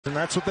And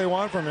that's what they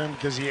want from him,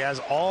 because he has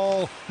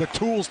all the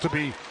tools to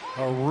be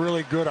a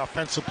really good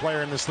offensive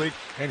player in this league.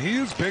 And he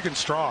is big and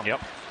strong.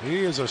 Yep.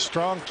 He is a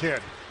strong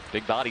kid.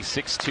 Big body,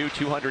 6'2",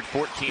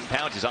 214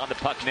 pounds. He's on the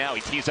puck now.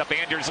 He tees up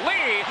Anders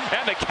Lee,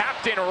 and the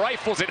captain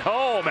rifles it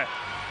home.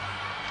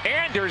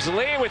 Anders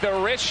Lee with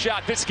a wrist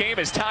shot. This game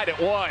is tied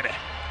at 1.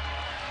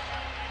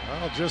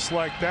 Well, just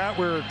like that,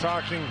 we were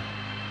talking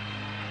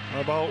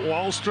about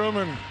Wahlstrom,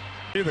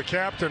 and the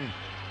captain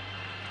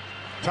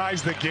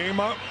ties the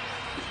game up.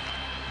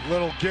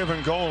 Little give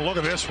and go, and look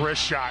at this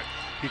wrist shot.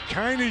 He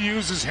kind of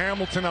uses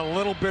Hamilton a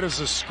little bit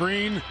as a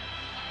screen,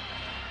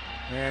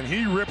 and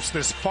he rips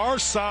this far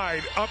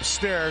side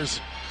upstairs.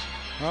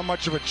 Not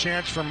much of a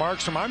chance for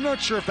Markstrom. I'm not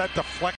sure if that deflects.